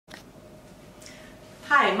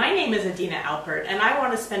Hi, my name is Adina Alpert, and I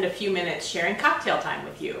want to spend a few minutes sharing cocktail time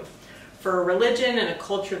with you. For a religion and a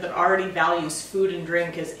culture that already values food and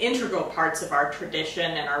drink as integral parts of our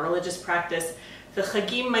tradition and our religious practice, the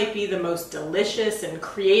Chagim might be the most delicious and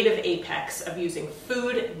creative apex of using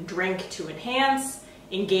food and drink to enhance,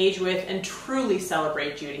 engage with, and truly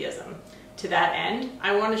celebrate Judaism. To that end,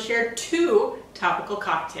 I want to share two topical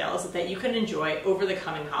cocktails that you can enjoy over the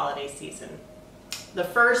coming holiday season. The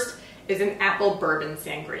first is an apple bourbon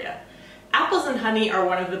sangria. Apples and honey are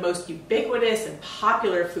one of the most ubiquitous and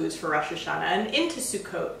popular foods for Rosh Hashanah and into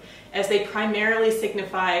Sukkot, as they primarily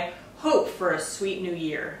signify hope for a sweet new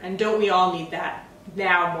year. And don't we all need that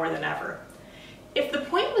now more than ever? If the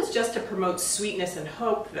point was just to promote sweetness and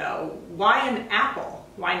hope, though, why an apple?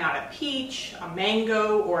 Why not a peach, a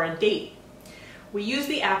mango, or a date? We use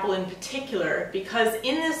the apple in particular because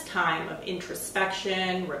in this time of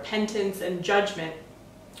introspection, repentance, and judgment,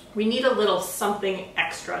 we need a little something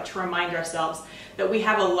extra to remind ourselves that we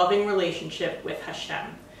have a loving relationship with Hashem.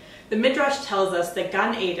 The Midrash tells us that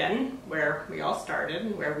Gan Eden, where we all started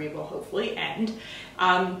and where we will hopefully end,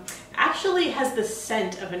 actually has the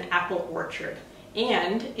scent of an apple orchard.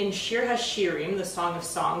 And in Shir HaShirim, the Song of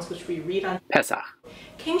Songs, which we read on Pesach,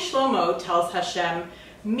 King Shlomo tells Hashem,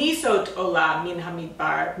 Mizot ola min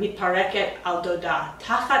hamidbar mitpareket al doda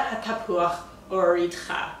tachat hatapuach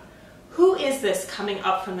oritcha. Who is this coming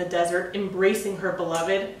up from the desert, embracing her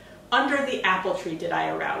beloved? Under the apple tree did I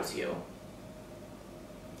arouse you.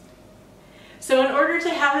 So in order to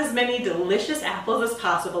have as many delicious apples as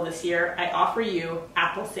possible this year, I offer you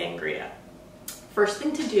apple sangria. First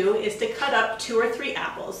thing to do is to cut up 2 or 3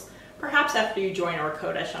 apples, perhaps after you join our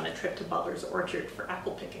Kodesh on a trip to Butler's Orchard for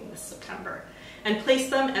apple picking this September, and place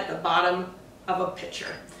them at the bottom of a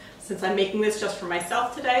pitcher. Since I'm making this just for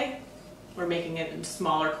myself today, we're making it in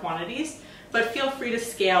smaller quantities, but feel free to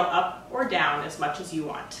scale up or down as much as you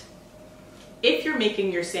want. If you're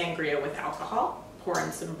making your sangria with alcohol, pour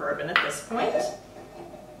in some bourbon at this point,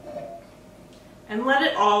 and let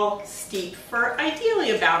it all steep for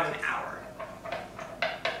ideally about an hour.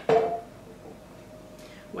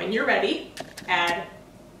 When you're ready, add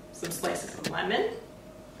some slices of lemon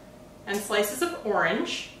and slices of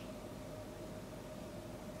orange,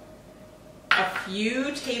 a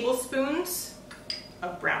few tablespoons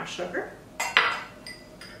of brown sugar,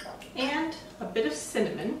 and a bit of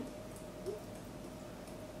cinnamon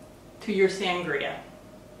to your sangria.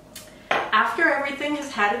 After everything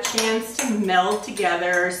has had a chance to meld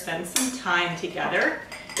together, spend some time together,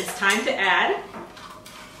 it's time to add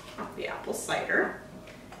the apple cider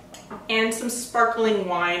and some sparkling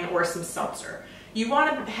wine or some seltzer. You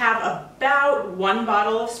want to have about 1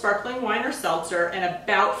 bottle of sparkling wine or seltzer and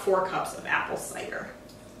about 4 cups of apple cider.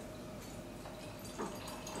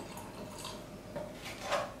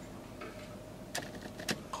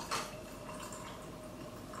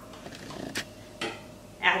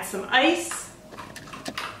 Add some ice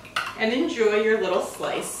and enjoy your little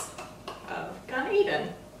slice of Gan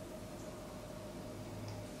Eden.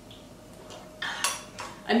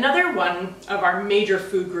 Another one of our major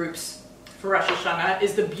food groups for Rosh Hashanah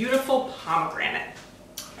is the beautiful pomegranate.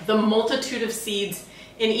 The multitude of seeds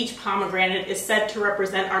in each pomegranate is said to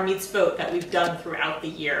represent our mitzvot that we've done throughout the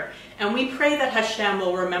year, and we pray that Hashem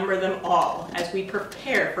will remember them all as we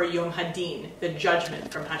prepare for Yom Hadin, the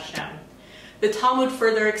judgment from Hashem. The Talmud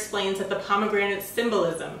further explains that the pomegranate's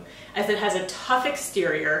symbolism, as it has a tough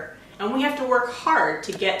exterior, and we have to work hard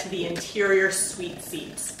to get to the interior sweet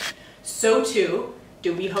seeds. So too,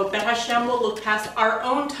 do we hope that Hashem will look past our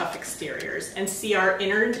own tough exteriors and see our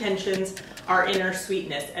inner intentions, our inner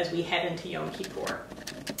sweetness as we head into Yom Kippur.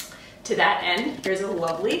 To that end, here's a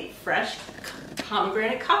lovely, fresh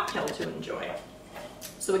pomegranate cocktail to enjoy.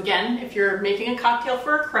 So again, if you're making a cocktail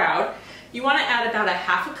for a crowd, you want to add about a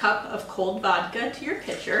 ½ cup of cold vodka to your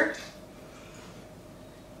pitcher,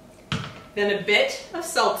 then a bit of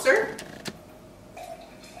seltzer.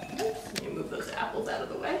 Let me move those apples out of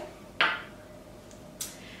the way.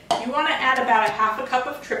 You want to add about a ½ cup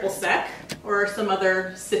of triple sec or some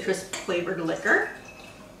other citrus flavored liquor.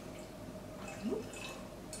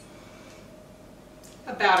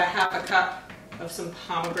 About a ½ cup of some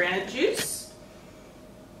pomegranate juice.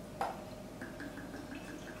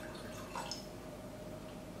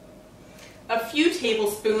 A few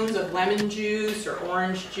tablespoons of lemon juice or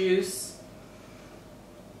orange juice.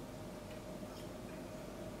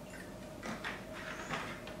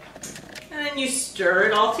 And then you stir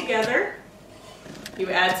it all together. You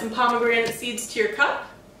add some pomegranate seeds to your cup.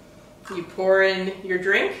 You pour in your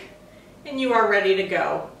drink, and you are ready to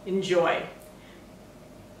go. Enjoy.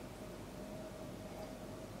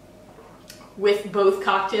 With both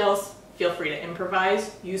cocktails, Feel free to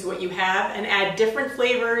improvise, use what you have, and add different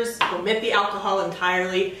flavors, omit the alcohol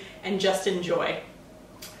entirely, and just enjoy.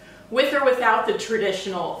 With or without the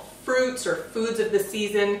traditional fruits or foods of the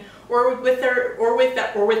season, or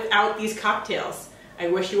without these cocktails, I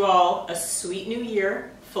wish you all a sweet new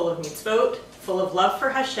year, full of mitzvot, full of love for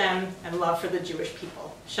Hashem and love for the Jewish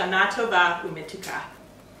people. Shana Tova u'Metuka.